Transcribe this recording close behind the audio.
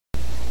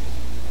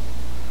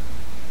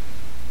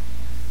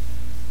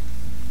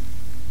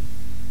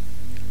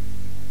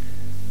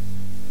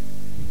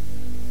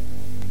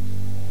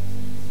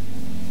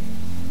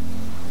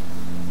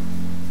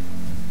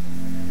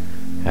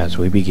As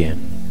we begin,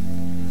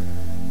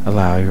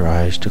 allow your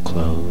eyes to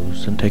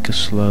close and take a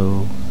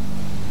slow,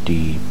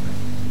 deep,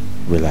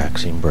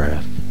 relaxing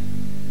breath.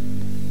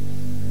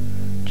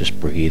 Just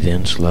breathe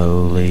in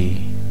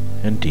slowly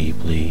and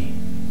deeply,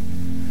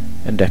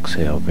 and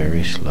exhale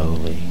very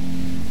slowly.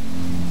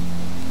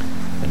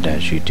 And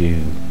as you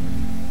do,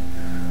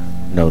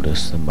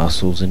 notice the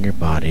muscles in your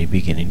body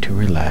beginning to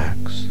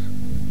relax.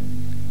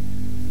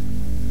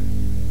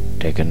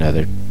 Take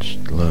another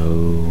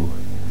slow,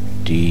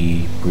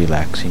 deep,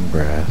 relaxing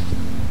breath.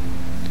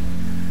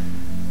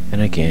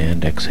 And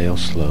again, exhale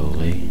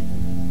slowly,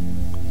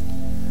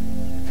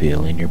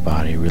 feeling your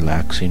body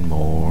relaxing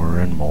more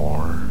and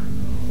more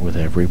with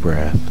every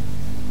breath.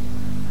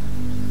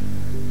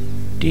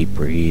 Deep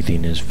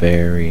breathing is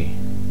very,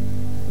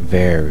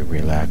 very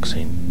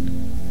relaxing.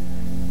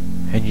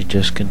 And you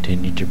just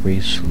continue to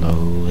breathe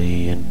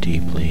slowly and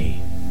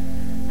deeply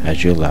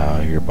as you allow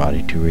your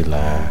body to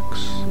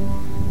relax.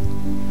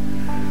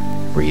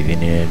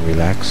 Breathing in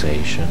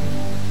relaxation.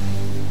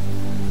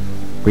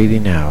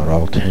 Breathing out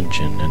all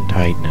tension and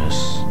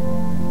tightness.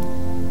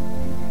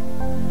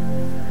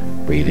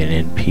 Breathing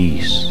in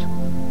peace.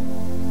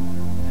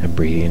 And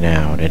breathing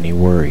out any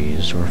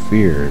worries or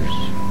fears.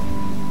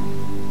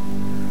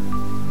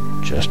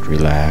 Just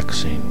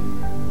relaxing.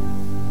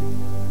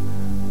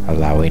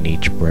 Allowing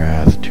each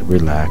breath to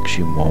relax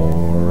you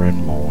more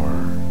and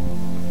more.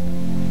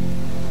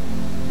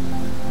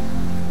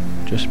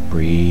 Just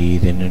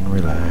breathing and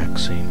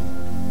relaxing.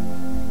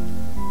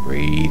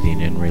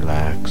 Breathing and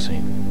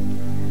relaxing.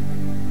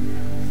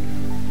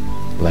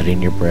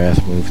 Letting your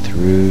breath move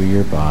through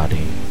your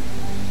body.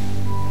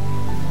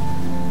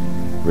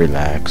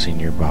 Relaxing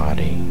your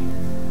body.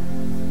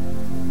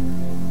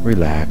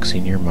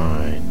 Relaxing your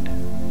mind.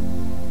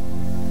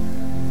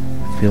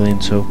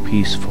 Feeling so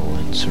peaceful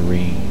and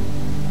serene.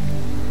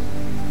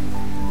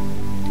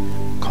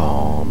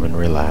 Calm and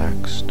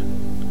relaxed.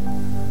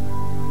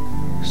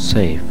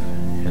 Safe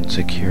and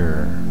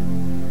secure.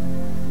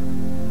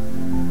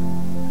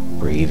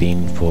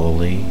 Breathing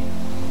fully.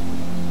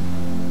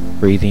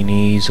 Breathing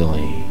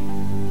easily.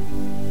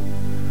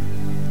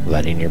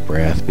 Letting your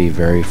breath be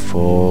very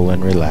full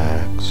and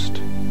relaxed.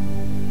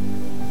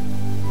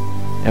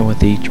 And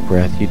with each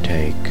breath you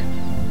take,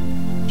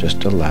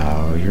 just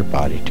allow your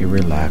body to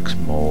relax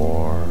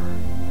more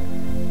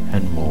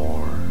and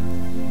more.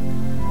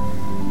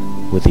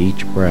 With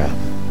each breath,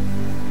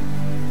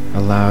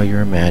 allow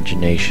your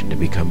imagination to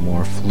become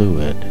more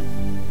fluid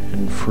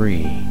and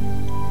free.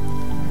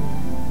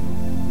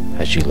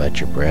 As you let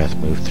your breath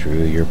move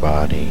through your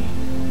body,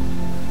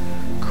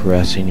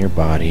 caressing your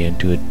body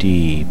into a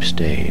deep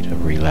state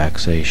of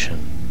relaxation.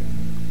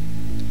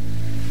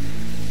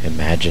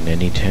 Imagine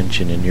any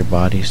tension in your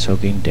body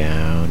soaking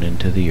down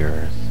into the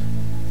earth,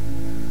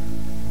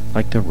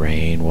 like the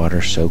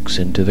rainwater soaks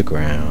into the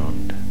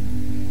ground,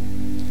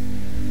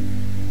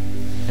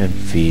 and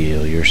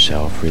feel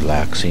yourself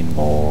relaxing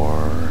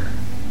more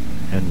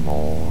and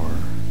more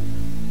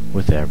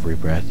with every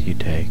breath you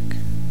take.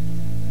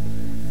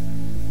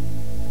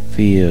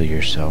 Feel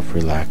yourself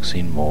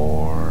relaxing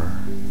more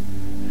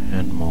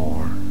and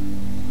more.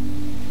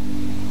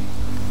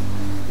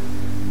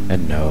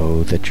 And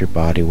know that your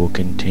body will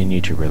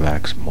continue to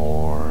relax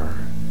more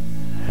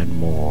and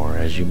more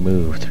as you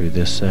move through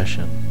this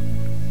session.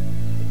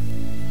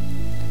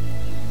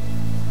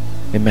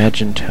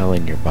 Imagine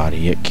telling your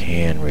body it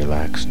can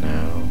relax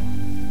now.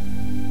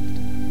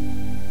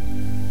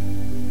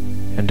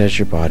 And as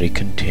your body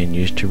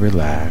continues to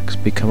relax,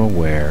 become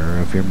aware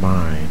of your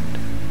mind.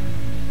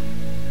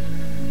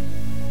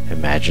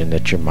 Imagine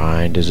that your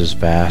mind is as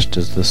vast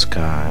as the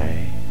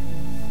sky,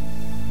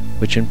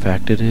 which in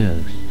fact it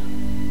is.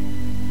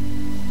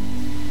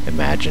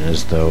 Imagine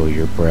as though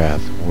your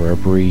breath were a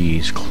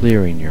breeze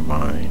clearing your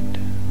mind.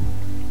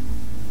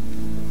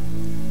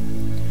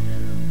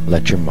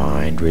 Let your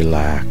mind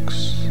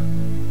relax.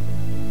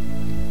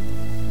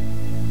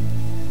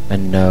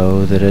 And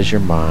know that as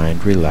your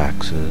mind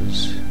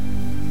relaxes,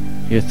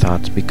 your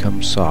thoughts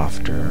become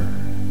softer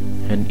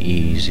and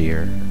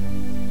easier,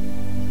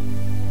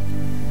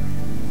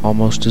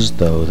 almost as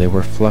though they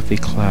were fluffy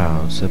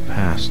clouds that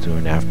pass through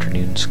an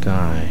afternoon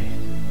sky.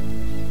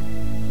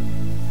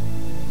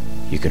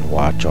 You can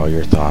watch all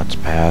your thoughts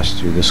pass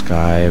through the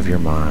sky of your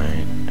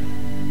mind.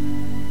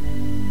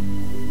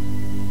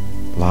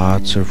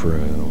 Lots of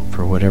room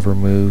for whatever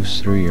moves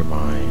through your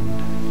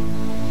mind.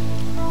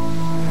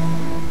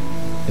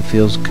 It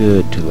feels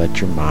good to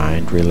let your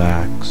mind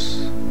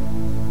relax,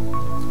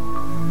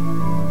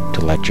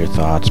 to let your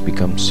thoughts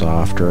become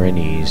softer and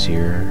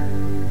easier.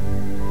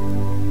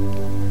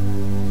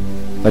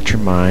 Let your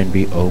mind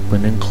be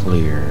open and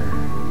clear,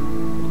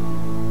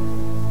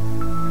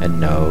 and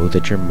know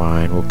that your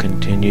mind will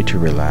continue to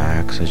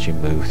relax as you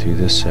move through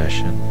this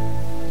session.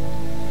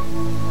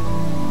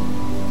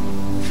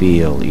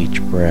 Feel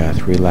each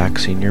breath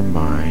relaxing your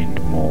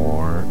mind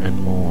more and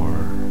more.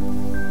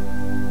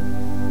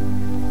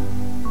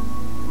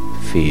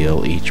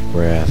 Feel each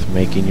breath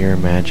making your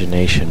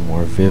imagination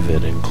more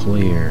vivid and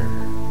clear.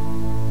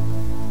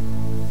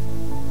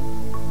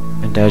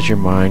 And And as your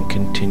mind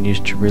continues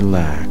to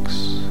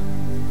relax,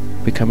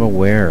 become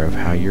aware of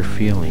how you're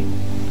feeling.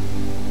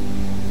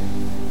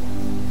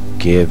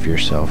 Give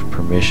yourself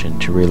permission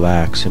to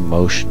relax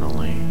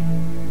emotionally.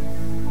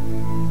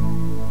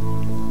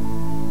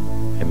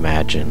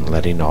 Imagine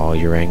letting all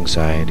your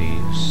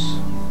anxieties,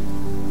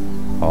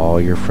 all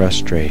your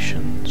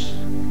frustrations,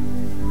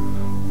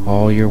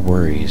 all your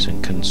worries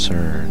and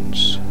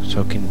concerns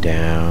soaking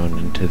down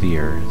into the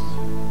earth.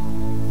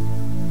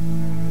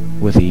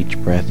 With each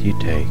breath you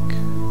take,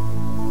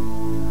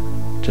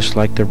 just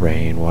like the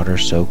rainwater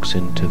soaks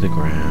into the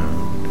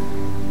ground,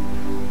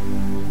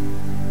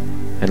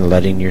 and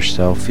letting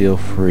yourself feel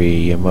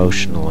free,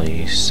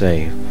 emotionally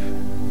safe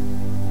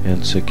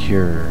and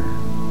secure,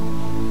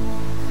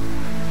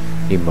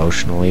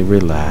 emotionally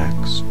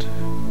relaxed.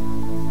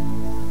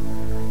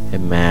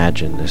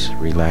 Imagine this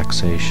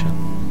relaxation.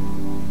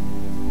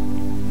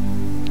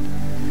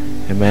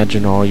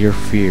 Imagine all your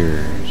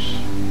fears,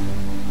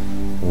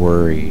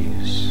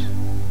 worries,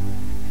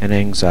 and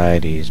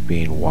anxieties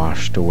being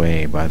washed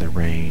away by the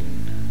rain,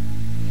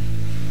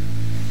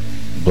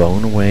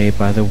 blown away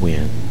by the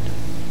wind,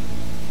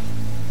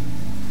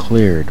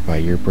 cleared by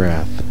your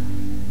breath,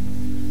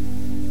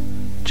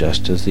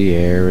 just as the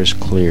air is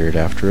cleared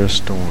after a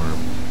storm.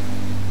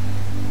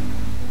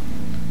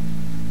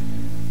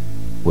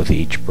 With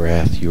each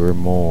breath you are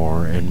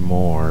more and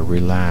more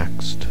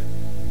relaxed,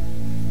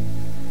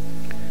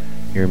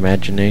 your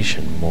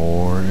imagination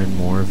more and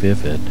more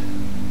vivid.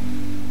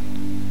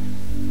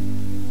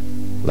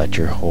 Let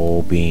your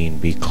whole being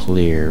be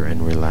clear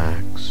and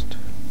relaxed.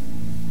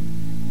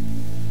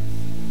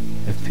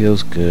 It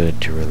feels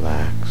good to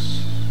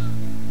relax.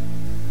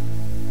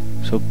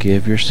 So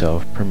give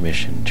yourself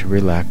permission to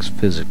relax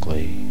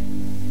physically,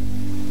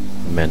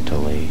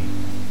 mentally,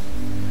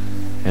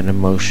 and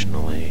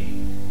emotionally.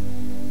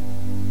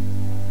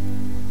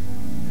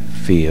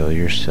 Feel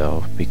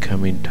yourself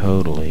becoming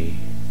totally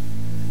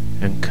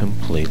and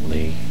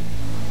completely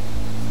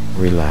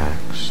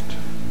relaxed,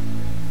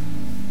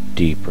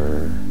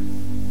 deeper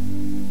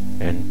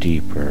and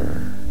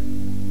deeper.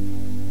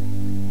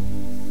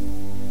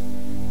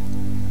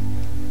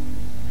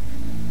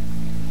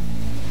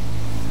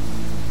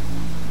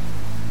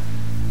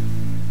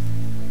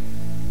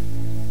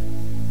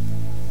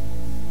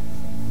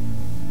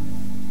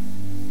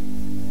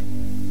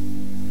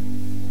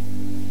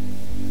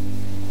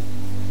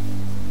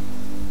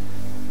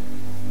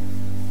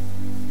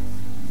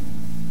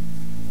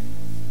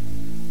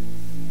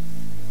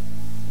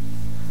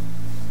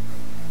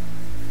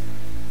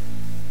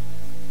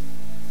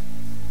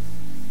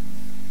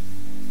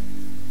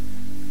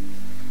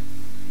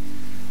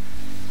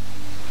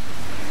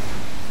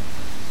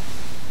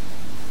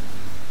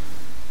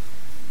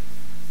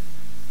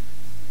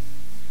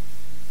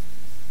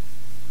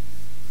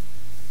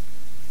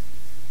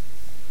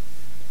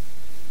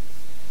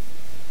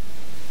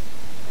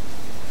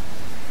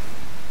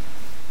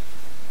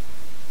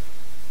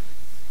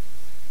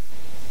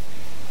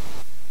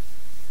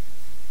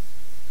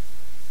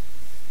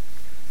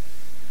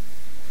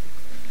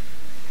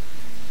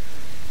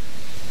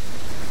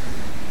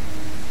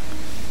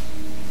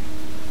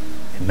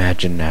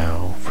 Imagine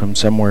now, from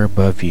somewhere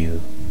above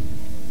you,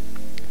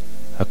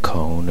 a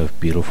cone of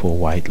beautiful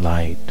white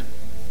light.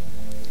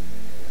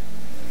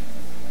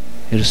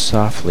 It is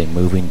softly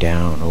moving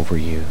down over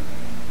you,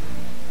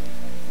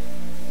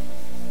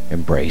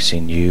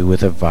 embracing you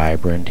with a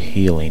vibrant,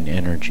 healing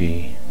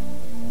energy.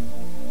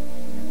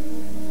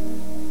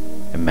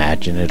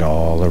 Imagine it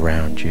all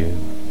around you,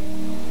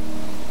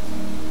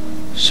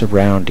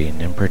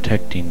 surrounding and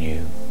protecting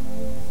you,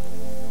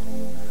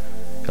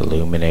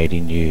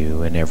 illuminating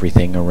you and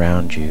everything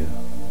around you.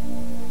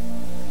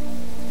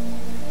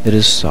 It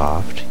is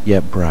soft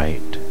yet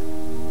bright,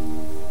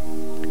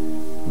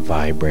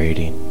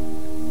 vibrating,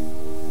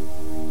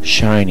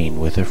 shining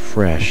with a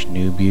fresh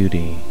new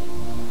beauty.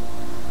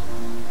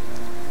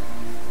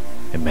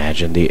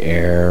 Imagine the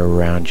air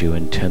around you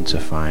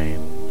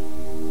intensifying,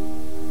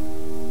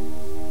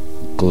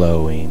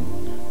 glowing,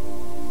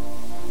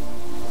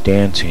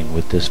 dancing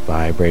with this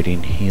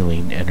vibrating,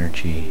 healing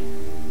energy.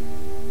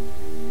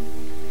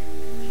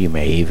 You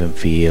may even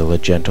feel a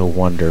gentle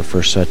wonder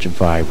for such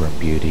vibrant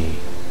beauty,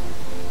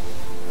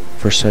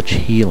 for such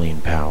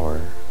healing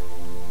power.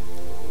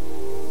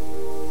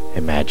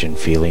 Imagine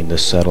feeling the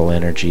subtle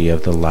energy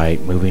of the light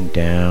moving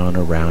down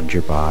around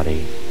your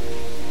body,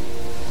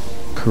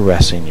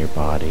 caressing your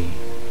body.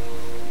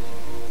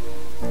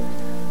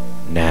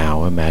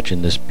 Now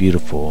imagine this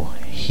beautiful,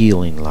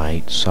 healing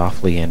light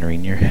softly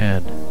entering your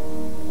head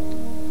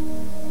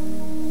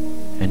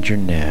and your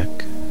neck,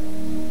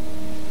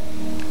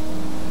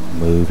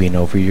 moving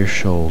over your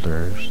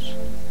shoulders,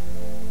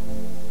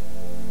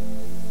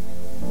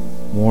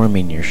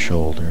 warming your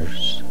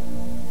shoulders.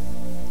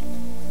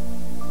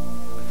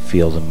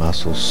 Feel the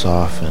muscles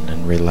soften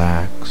and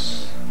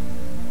relax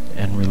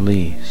and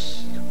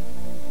release.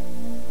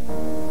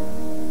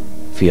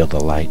 Feel the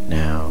light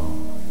now,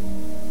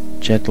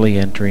 gently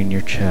entering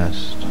your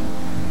chest,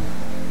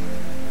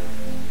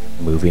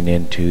 moving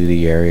into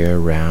the area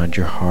around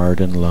your heart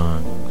and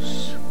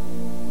lungs,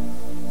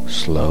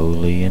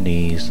 slowly and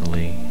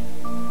easily,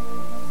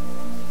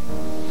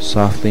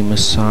 softly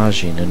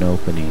massaging and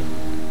opening,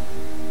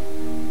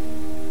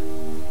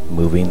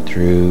 moving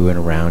through and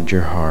around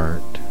your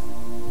heart,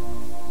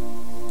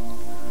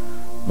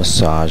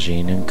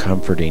 massaging and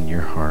comforting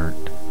your heart.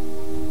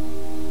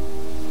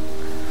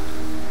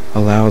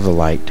 Allow the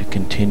light to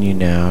continue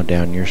now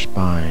down your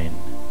spine,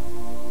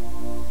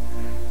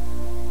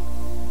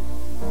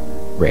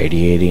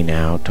 radiating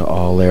out to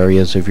all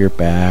areas of your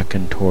back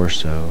and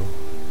torso,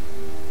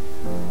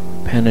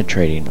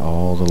 penetrating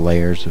all the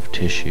layers of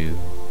tissue,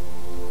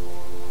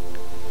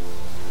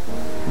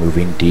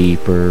 moving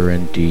deeper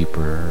and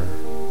deeper,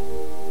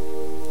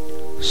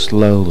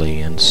 slowly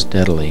and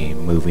steadily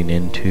moving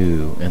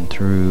into and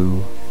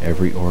through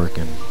every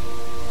organ,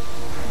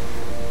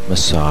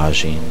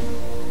 massaging,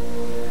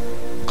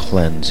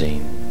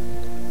 cleansing,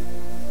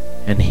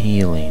 and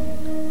healing.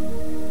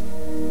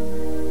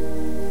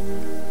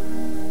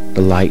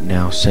 The light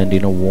now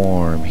sending a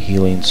warm,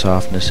 healing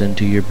softness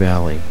into your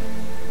belly,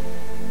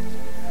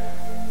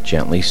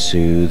 gently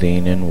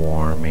soothing and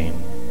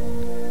warming,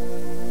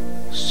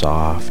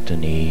 soft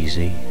and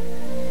easy,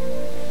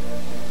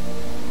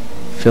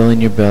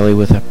 filling your belly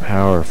with a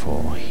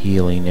powerful,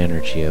 healing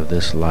energy of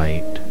this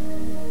light.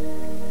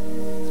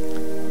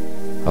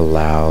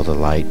 Allow the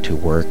light to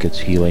work its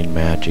healing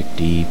magic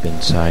deep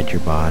inside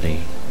your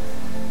body,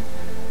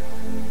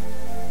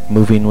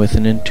 moving with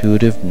an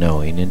intuitive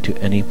knowing into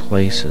any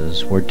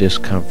places where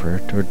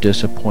discomfort or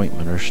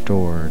disappointment are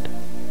stored,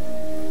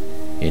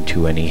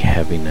 into any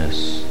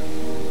heaviness,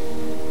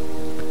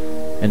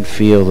 and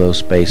feel those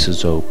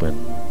spaces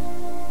open,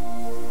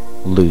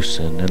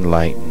 loosen and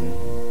lighten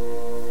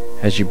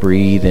as you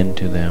breathe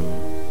into them,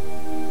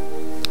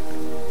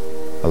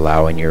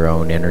 allowing your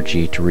own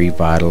energy to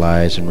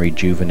revitalize and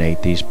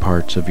rejuvenate these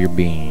parts of your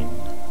being.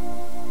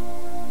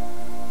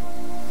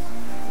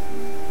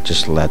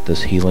 Just let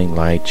this healing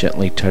light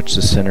gently touch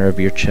the center of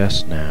your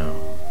chest now,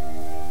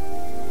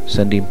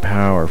 sending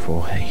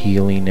powerful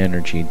healing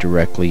energy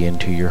directly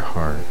into your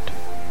heart,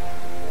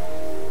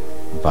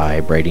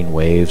 vibrating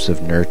waves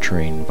of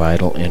nurturing,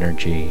 vital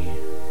energy,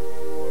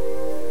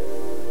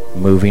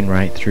 moving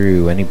right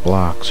through any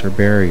blocks or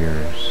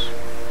barriers,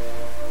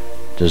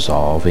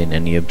 dissolving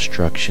any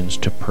obstructions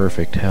to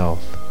perfect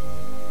health,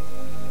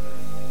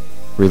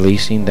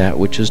 releasing that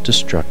which is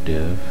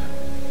destructive,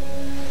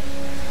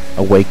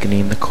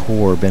 awakening the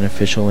core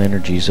beneficial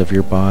energies of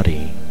your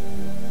body.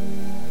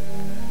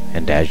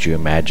 And as you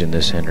imagine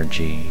this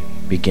energy,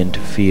 begin to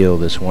feel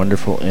this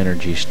wonderful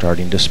energy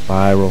starting to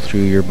spiral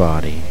through your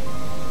body,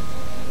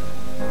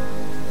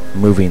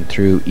 moving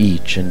through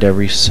each and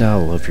every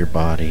cell of your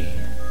body.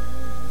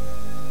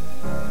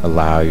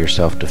 Allow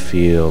yourself to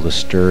feel the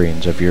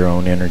stirrings of your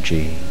own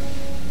energy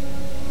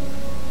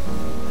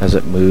as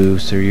it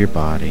moves through your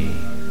body,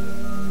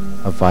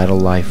 a vital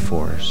life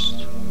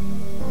force,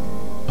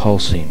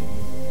 pulsing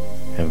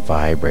and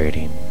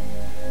vibrating,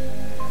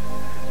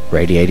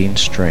 radiating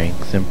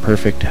strength and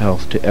perfect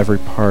health to every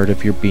part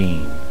of your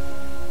being.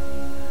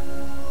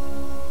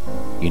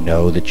 You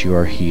know that you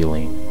are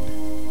healing.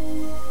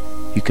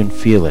 You can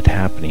feel it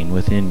happening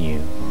within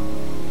you.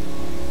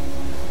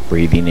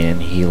 Breathing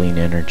in healing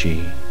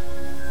energy,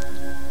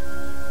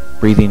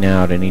 breathing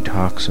out any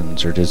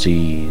toxins or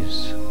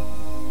disease,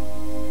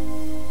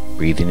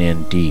 breathing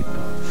in deep,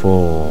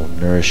 full,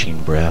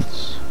 nourishing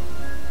breaths,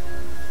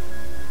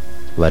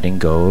 letting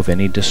go of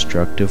any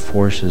destructive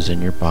forces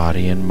in your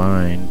body and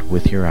mind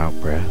with your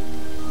out-breath.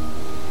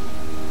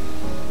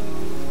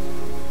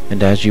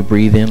 And as you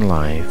breathe in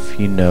life,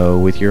 you know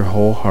with your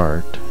whole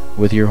heart,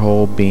 with your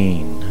whole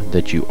being,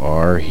 that you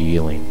are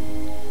healing,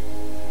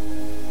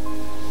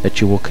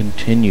 that you will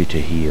continue to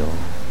heal,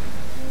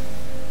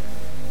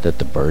 that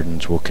the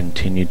burdens will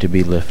continue to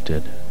be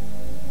lifted,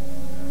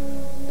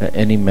 that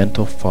any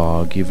mental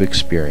fog you've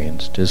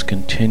experienced is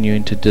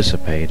continuing to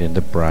dissipate in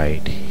the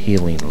bright,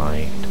 healing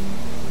light.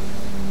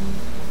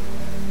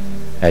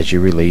 As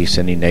you release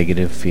any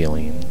negative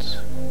feelings,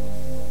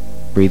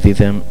 breathing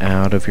them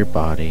out of your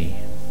body,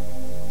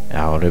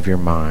 out of your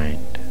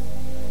mind,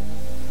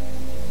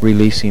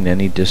 releasing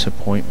any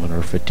disappointment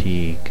or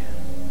fatigue,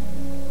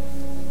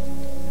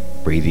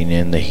 breathing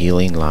in the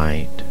healing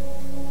light,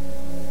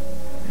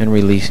 and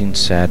releasing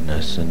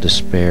sadness and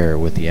despair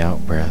with the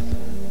out-breath,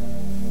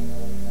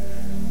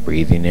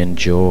 breathing in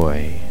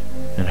joy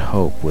and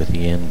hope with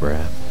the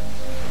in-breath,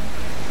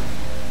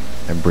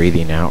 and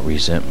breathing out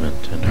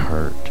resentment and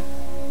hurt.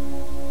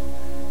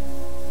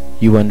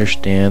 You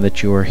understand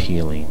that you are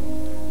healing,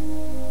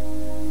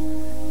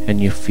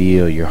 and you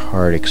feel your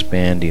heart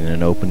expanding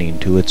and opening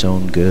to its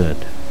own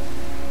good,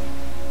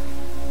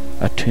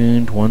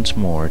 attuned once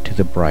more to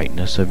the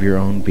brightness of your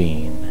own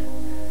being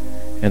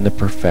and the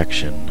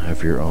perfection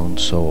of your own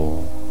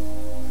soul,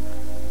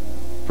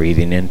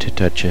 breathing in to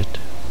touch it,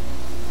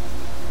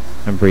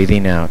 and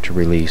breathing out to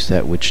release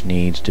that which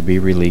needs to be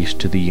released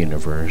to the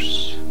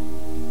universe.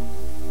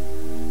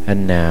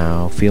 And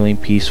now, feeling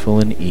peaceful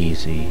and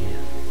easy,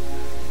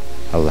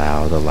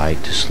 Allow the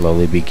light to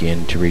slowly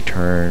begin to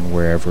return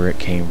wherever it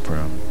came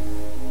from,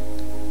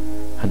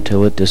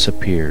 until it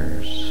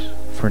disappears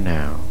for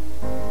now,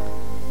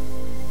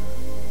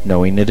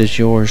 knowing it is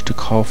yours to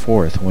call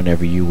forth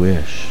whenever you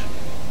wish.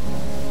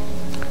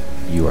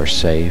 You are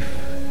safe,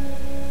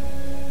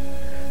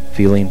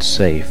 feeling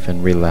safe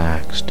and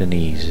relaxed and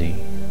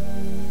easy.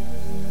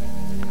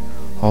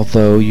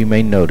 Although you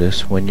may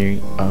notice when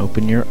you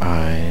open your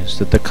eyes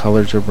that the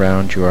colors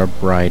around you are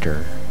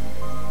brighter,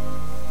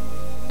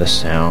 the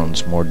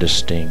sounds more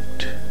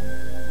distinct,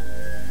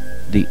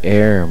 the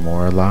air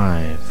more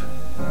alive.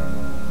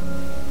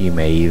 You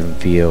may even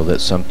feel that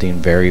something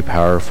very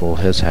powerful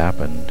has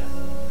happened,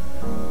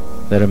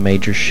 that a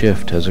major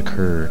shift has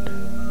occurred,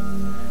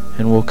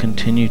 and will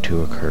continue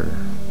to occur,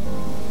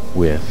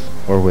 with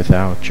or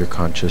without your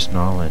conscious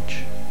knowledge.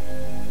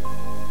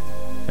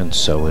 And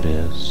so it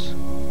is.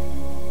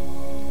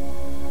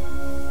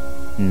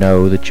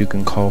 Know that you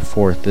can call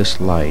forth this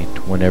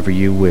light whenever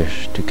you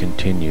wish to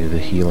continue the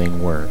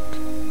healing work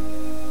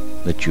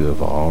that you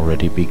have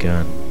already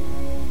begun.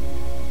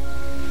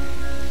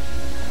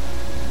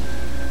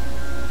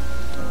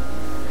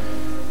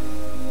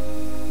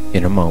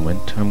 In a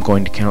moment, I'm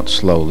going to count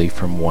slowly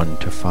from 1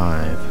 to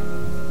 5.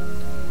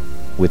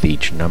 With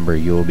each number,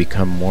 you will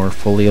become more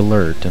fully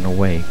alert and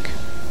awake.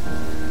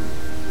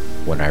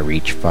 When I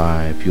reach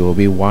 5, you will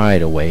be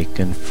wide awake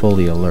and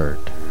fully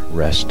alert,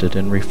 rested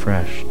and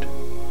refreshed.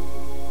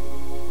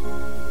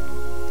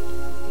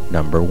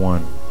 Number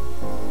 1.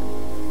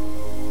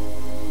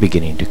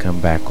 Beginning to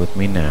come back with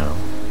me now.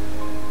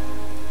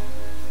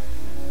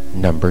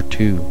 Number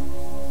 2.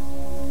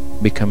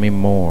 Becoming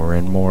more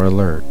and more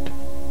alert.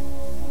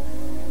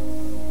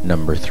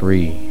 Number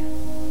 3.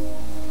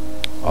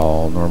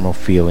 All normal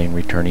feeling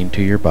returning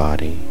to your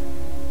body.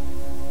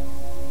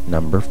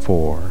 Number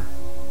 4.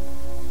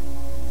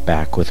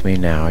 Back with me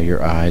now,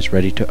 your eyes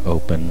ready to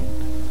open.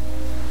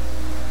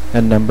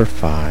 And number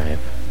 5.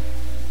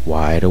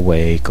 Wide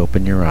awake,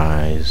 open your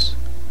eyes,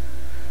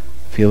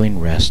 feeling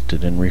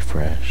rested and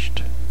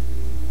refreshed.